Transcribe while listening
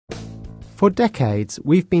For decades,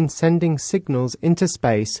 we've been sending signals into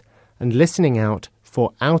space and listening out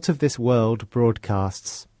for out-of-this-world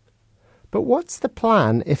broadcasts. But what's the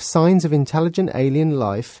plan if signs of intelligent alien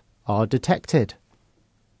life are detected?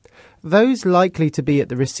 Those likely to be at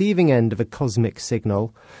the receiving end of a cosmic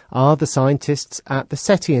signal are the scientists at the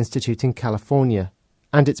SETI Institute in California,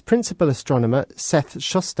 and its principal astronomer, Seth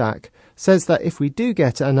Shostak, says that if we do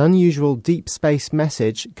get an unusual deep space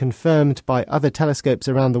message confirmed by other telescopes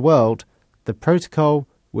around the world, the protocol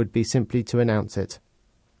would be simply to announce it.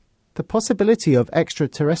 The possibility of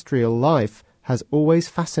extraterrestrial life has always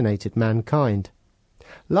fascinated mankind.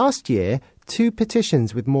 Last year, 2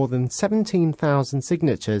 petitions with more than 17,000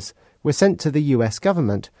 signatures were sent to the US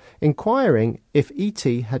government, inquiring if ET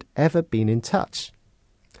had ever been in touch.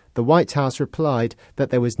 The White House replied that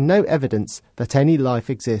there was no evidence that any life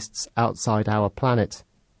exists outside our planet.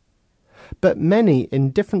 But many in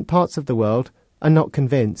different parts of the world are not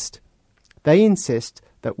convinced. They insist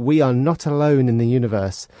that we are not alone in the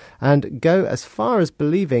universe and go as far as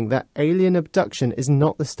believing that alien abduction is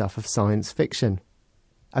not the stuff of science fiction.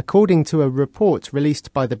 According to a report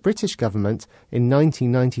released by the British government in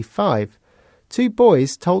 1995, 2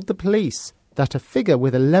 boys told the police that a figure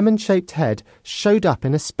with a lemon-shaped head showed up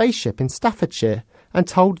in a spaceship in Staffordshire and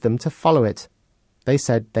told them to follow it. They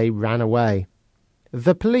said they ran away.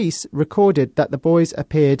 The police recorded that the boys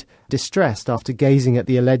appeared distressed after gazing at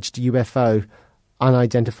the alleged UFO,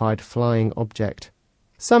 unidentified flying object.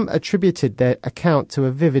 Some attributed their account to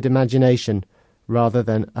a vivid imagination rather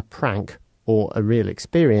than a prank or a real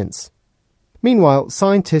experience. Meanwhile,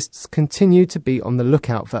 scientists continue to be on the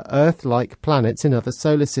lookout for Earth-like planets in other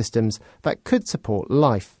solar systems that could support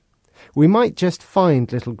life. We might just find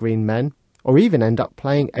little green men, or even end up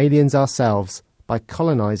playing aliens ourselves by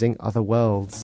colonising other worlds.